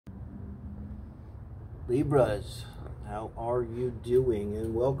Libras, how are you doing?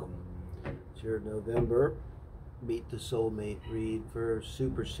 And welcome. It's your November Meet the Soulmate read for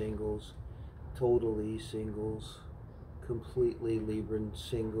super singles, totally singles, completely Libran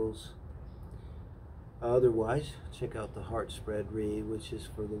singles. Otherwise, check out the heart spread read, which is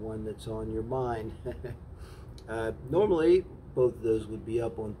for the one that's on your mind. Normally, both of those would be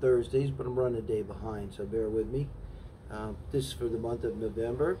up on Thursdays, but I'm running a day behind, so bear with me. This is for the month of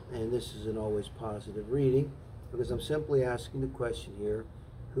November, and this is an always positive reading because I'm simply asking the question here,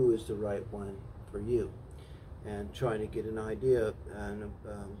 who is the right one for you? And trying to get an idea and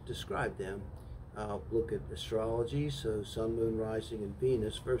describe them. Look at astrology, so Sun, Moon, Rising, and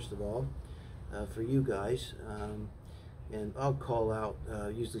Venus, first of all, for you guys. And I'll call out,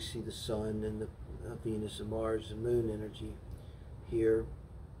 usually see the Sun and the Venus and Mars and Moon energy here.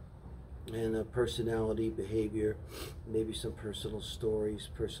 And personality, behavior, maybe some personal stories,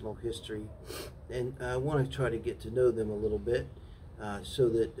 personal history. And I want to try to get to know them a little bit so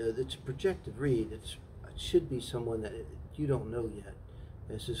that it's a projective read. It should be someone that you don't know yet.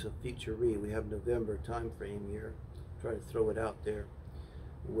 This is a future read. We have November time frame here. Try to throw it out there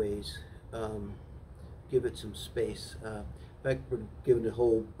ways. Give it some space. In fact, we're giving the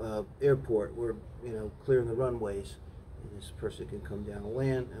whole airport. We're clearing the runways. And this person can come down and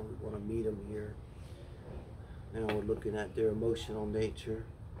land, and we want to meet them here. Now we're looking at their emotional nature.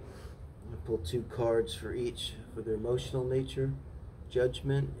 I'm going to pull 2 cards for each for their emotional nature,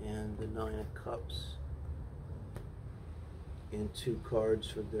 Judgment and the 9 of Cups, and 2 cards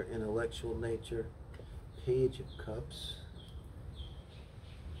for their intellectual nature, Page of Cups,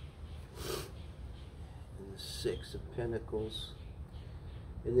 and the 6 of Pentacles.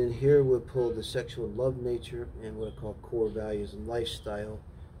 And then here we'll pull the sexual and love nature and what I call core values and lifestyle,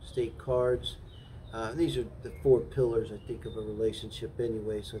 state cards. These are the 4 pillars, I think, of a relationship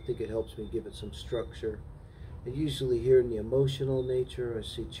anyway, so I think it helps me give it some structure. And usually here in the emotional nature, I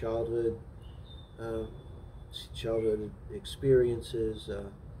see childhood experiences.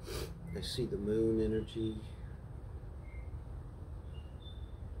 I see the moon energy.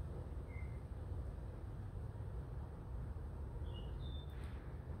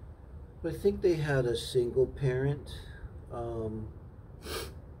 I think they had a single parent. I'm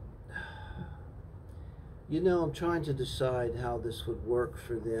trying to decide how this would work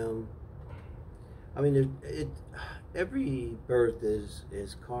for them. I mean, every birth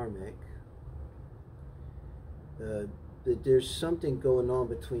is karmic. There's something going on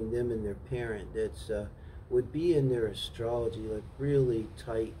between them and their parent that's would be in their astrology, like really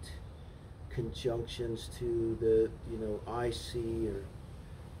tight conjunctions to the IC or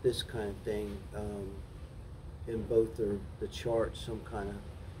this kind of thing in both the charts, some kind of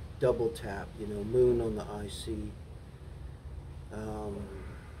double tap, moon on the IC.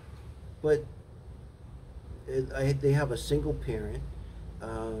 But they have a single parent,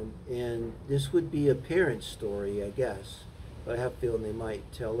 and this would be a parent story, I guess. But I have a feeling they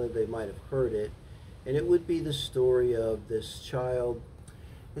might tell it, they might have heard it, and it would be the story of this child.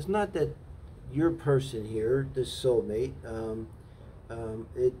 It's not that your person here, this soulmate,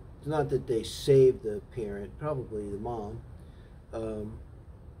 it's not that they saved the parent, probably the mom,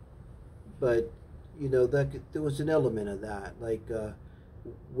 but there was an element of that. Like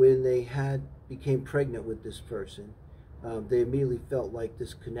when they became pregnant with this person, they immediately felt like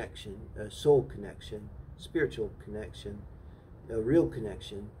this connection, a soul connection, spiritual connection, a real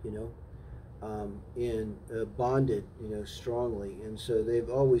connection, and bonded, strongly. And so they've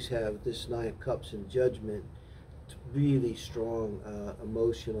always have this 9 of Cups and Judgment. Really strong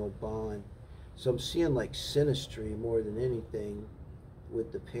emotional bond. So I'm seeing like Synastry more than anything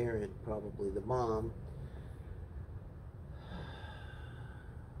with the parent, probably the mom.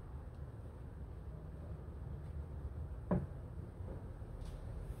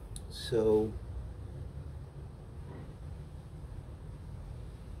 So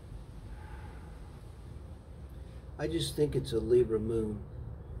I just think it's a Libra moon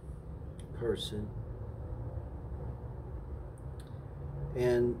person.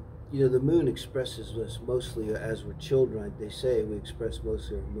 And the moon expresses us mostly as we're children. They say we express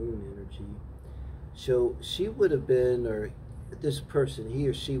mostly our moon energy. So she would have been, or this person, he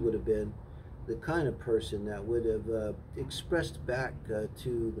or she would have been the kind of person that would have expressed back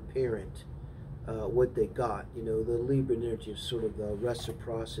to the parent what they got. The Libra energy is sort of a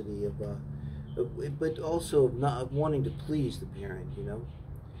reciprocity of, but also of not wanting to please the parent.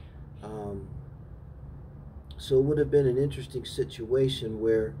 So it would have been an interesting situation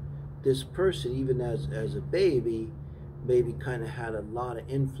where this person, even as a baby, maybe kind of had a lot of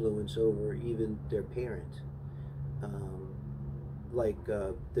influence over even their parent. like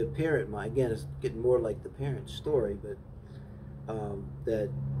the parent mind. Again, it's getting more like the parent story, but that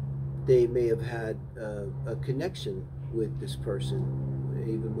they may have had a connection with this person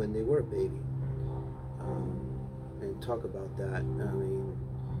even when they were a baby. And talk about that. I mean,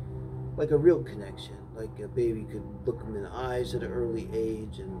 like a real connection. Like a baby could look them in the eyes at an early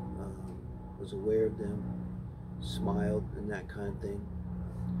age and was aware of them, smiled, and that kind of thing.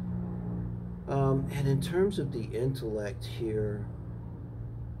 And in terms of the intellect here,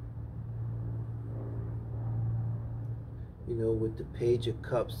 you know, with the Page of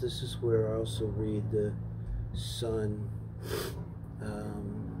Cups, this is where I also read the Sun.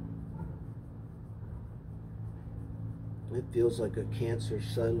 It feels like a Cancer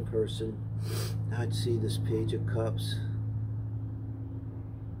Sun person. I'd see this Page of Cups.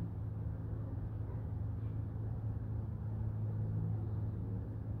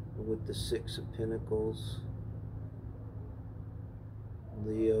 With the Six of Pentacles.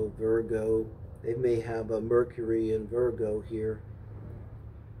 Leo, Virgo. They may have a Mercury in Virgo here.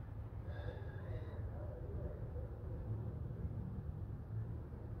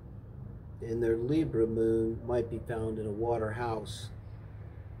 And their Libra moon might be found in a water house.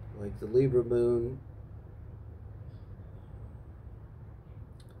 Like the Libra moon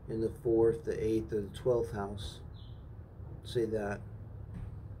in the 4th, the 8th, or the 12th house. Say that.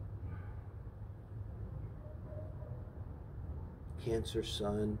 Cancer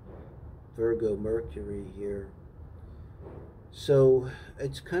Sun, Virgo Mercury here. So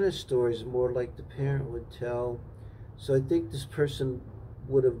it's kind of stories more like the parent would tell. So I think this person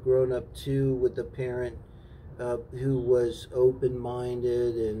would have grown up too with a parent who was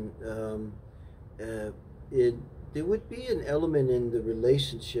open-minded, and there would be an element in the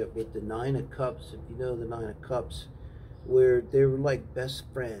relationship with the Nine of Cups, if you know the Nine of Cups, where they were like best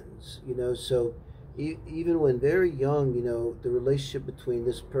friends, you know. So even when very young, you know, the relationship between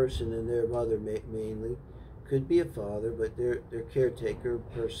this person and their mother mainly, could be a father, but their caretaker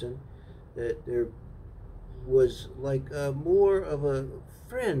person, that there was like more of a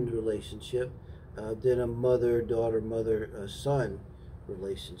friend relationship than a mother-daughter, mother-son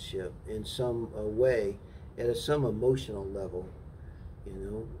relationship in some way, at some emotional level, you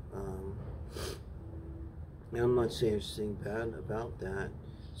know. And I'm not saying anything bad about that.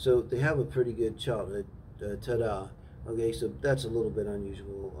 So they have a pretty good childhood. Ta-da. Okay, so that's a little bit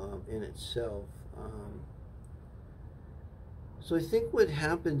unusual in itself. So I think what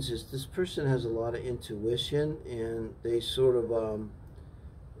happens is this person has a lot of intuition, and they sort of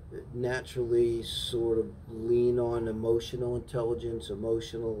naturally sort of lean on emotional intelligence,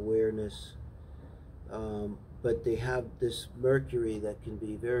 emotional awareness. But they have this Mercury that can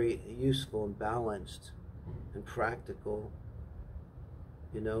be very useful and balanced and practical,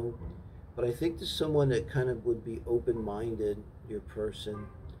 you know. But I think there's someone that kind of would be open-minded, your person.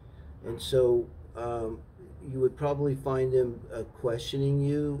 And so you would probably find them questioning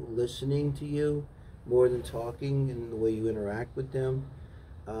you, listening to you, more than talking in the way you interact with them,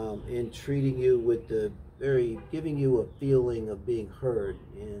 and treating you with the giving you a feeling of being heard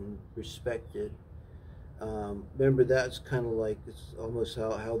and respected. Remember, that's kind of like, it's almost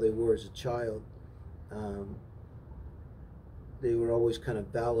how they were as a child. They were always kind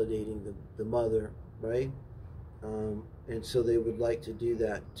of validating the mother, right? And so they would like to do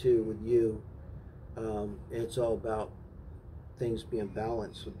that too with you. And it's all about things being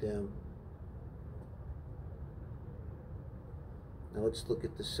balanced with them. Now let's look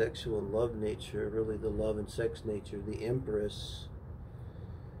at the sexual and love nature, really the love and sex nature, the Empress.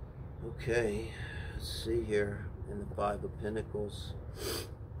 Okay, let's see here, in the Five of Pentacles.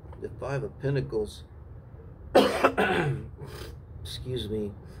 The Five of Pentacles, excuse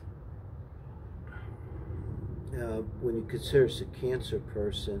me, when you consider it's a Cancer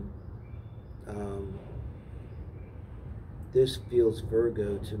person, this feels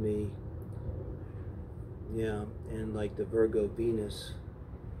Virgo to me. Yeah, and like the Virgo Venus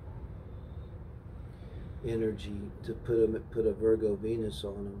energy, to put a Virgo Venus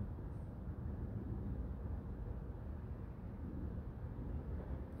on them.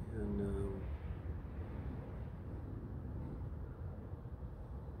 And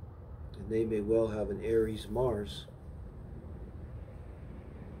they may well have an Aries Mars.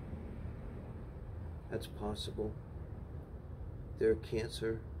 That's possible. They're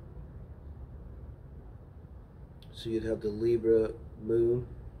Cancer. So you'd have the Libra moon,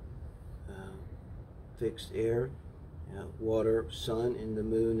 fixed air, water, sun, and the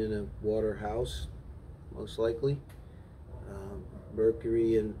moon in a water house, most likely.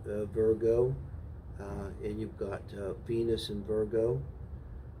 Mercury in Virgo, and you've got Venus in Virgo.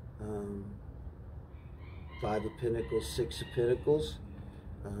 Five of Pentacles, Six of Pentacles.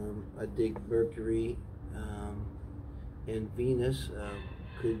 I think Mercury and Venus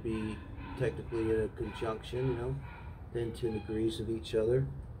could be technically in a conjunction, you know, 10 degrees of each other.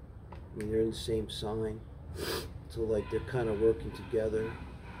 I mean, they're in the same sign, so like they're kind of working together.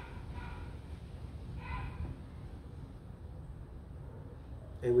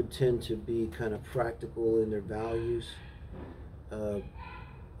 They would tend to be kind of practical in their values,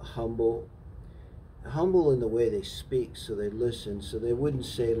 humble in the way they speak, so they listen. So they wouldn't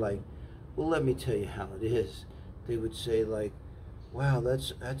say like, well, let me tell you how it is. They would say like, wow,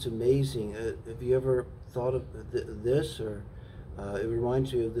 that's amazing. Have you ever thought of this? Or it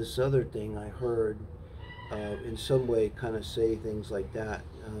reminds me of this other thing I heard. In some way, kind of say things like that.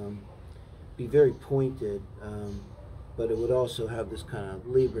 Be very pointed, but it would also have this kind of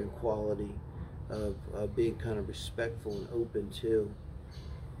Libra quality of being kind of respectful and open too.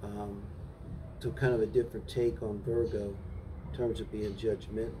 So kind of a different take on Virgo in terms of being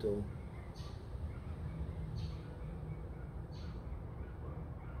judgmental.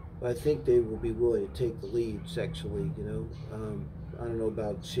 But I think they will be willing to take the lead sexually, you know. I don't know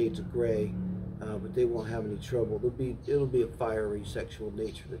about shades of gray, but they won't have any trouble. It'll be a fiery sexual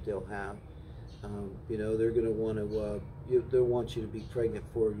nature that they'll have. You know, they're going to want to, they'll want you to be pregnant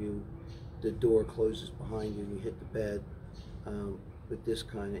before the door closes behind you and you hit the bed, with this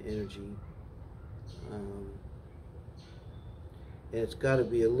kind of energy. And it's got to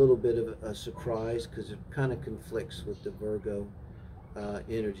be a little bit of a surprise, because it kind of conflicts with the Virgo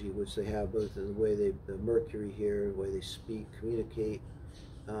energy, which they have both in the way the Mercury here, the way they speak, communicate.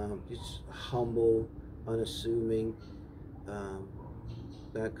 It's humble, unassuming,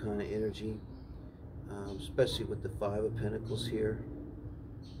 that kind of energy, especially with the Five of Pentacles here.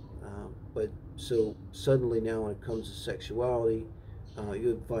 But so suddenly now when it comes to sexuality, you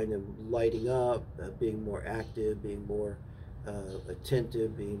would find them lighting up, being more active, being more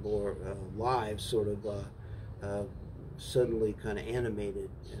attentive, being more live, sort of suddenly kind of animated,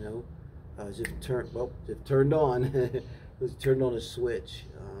 you know, as if it turned on. It was turned on a switch,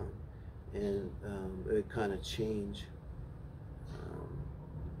 and it kind of changed.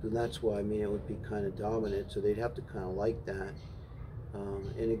 And that's why, I mean, it would be kind of dominant, so they'd have to kind of like that.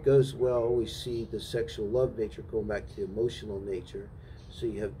 And it goes well, we see the sexual love nature going back to the emotional nature. So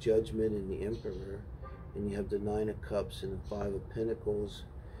you have Judgment and the Emperor, and you have the Nine of Cups and the Five of Pentacles.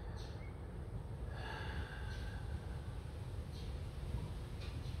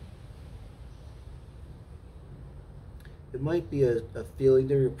 It might be a feeling.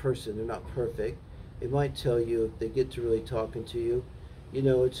 They're your person, they're not perfect. It might tell you, if they get to really talking to you, you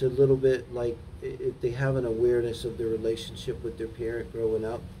know, it's a little bit like if they have an awareness of their relationship with their parent growing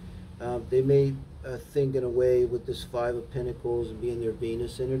up. They may think in a way with this Five of Pentacles and being their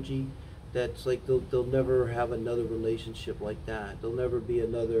Venus energy, that's like they'll never have another relationship like that. There'll never be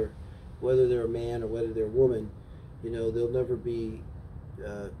another, whether they're a man or whether they're a woman, you know, they'll never be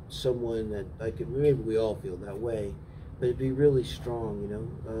someone that, maybe we all feel that way, but it'd be really strong, you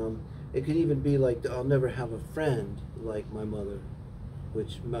know. It could even be like, I'll never have a friend like my mother,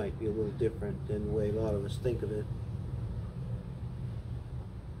 which might be a little different than the way a lot of us think of it.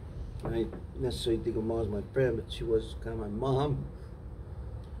 I didn't necessarily think of Mom as my friend, but she was kind of my mom.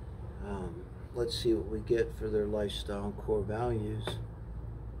 Let's see what we get for their lifestyle and core values.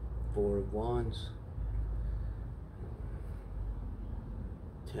 Four of Wands.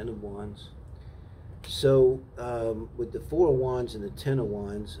 10 of Wands. So with the Four of Wands and the 10 of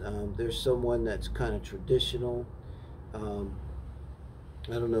Wands, there's someone that's kind of traditional. I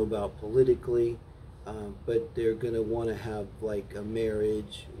don't know about politically, but they're going to want to have like a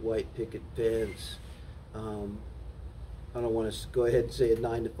marriage, white picket fence. I don't want to go ahead and say a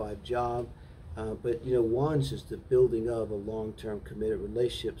 9-to-5 job, but you know, Wands is the building of a long-term committed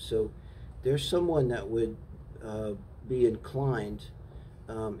relationship. So there's someone that would be inclined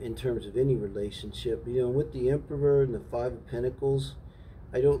in terms of any relationship. You know, with the Emperor and the Five of Pentacles,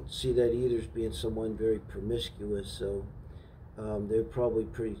 I don't see that either as being someone very promiscuous. So they're probably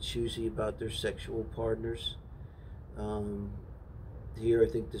pretty choosy about their sexual partners. Here, I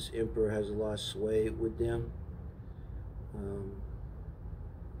think this Emperor has a lot of sway with them.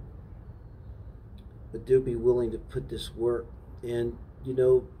 But they'll be willing to put this work in. You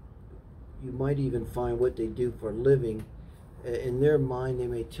know, you might even find what they do for a living. In their mind, they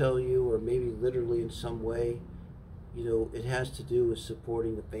may tell you, or maybe literally in some way, you know, it has to do with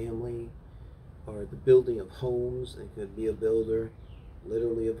supporting the family or the building of homes. They could be a builder,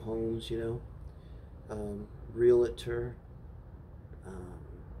 literally, of homes, you know, realtor.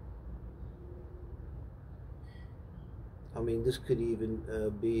 I mean, this could even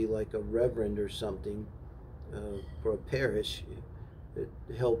be like a reverend or something, for a parish. It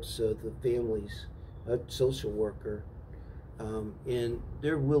helps the families, a social worker, and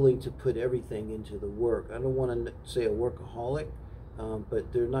they're willing to put everything into the work. I don't want to say a workaholic,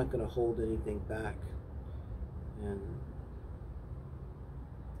 but they're not going to hold anything back. And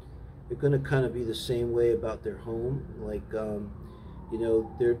they're going to kind of be the same way about their home. Like, you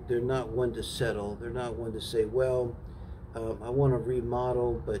know, they're not one to settle. They're not one to say, well, I want to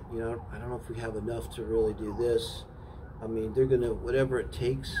remodel, but, you know, I don't know if we have enough to really do this. I mean, they're going to, whatever it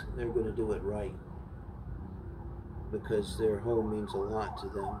takes, they're going to do it right, because their home means a lot to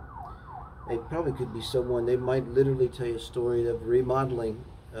them. It probably could be someone, they might literally tell you a story of remodeling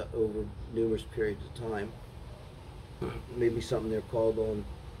over numerous periods of time. Maybe something they're called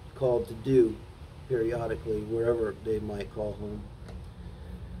to do periodically, wherever they might call home.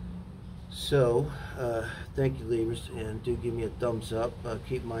 So, thank you, Libras, and do give me a thumbs up.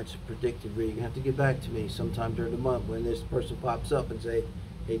 Keep in mind, it's a predictive reading. You have to get back to me sometime during the month when this person pops up and say,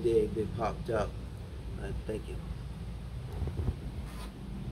 hey Dave, they popped up. Thank you.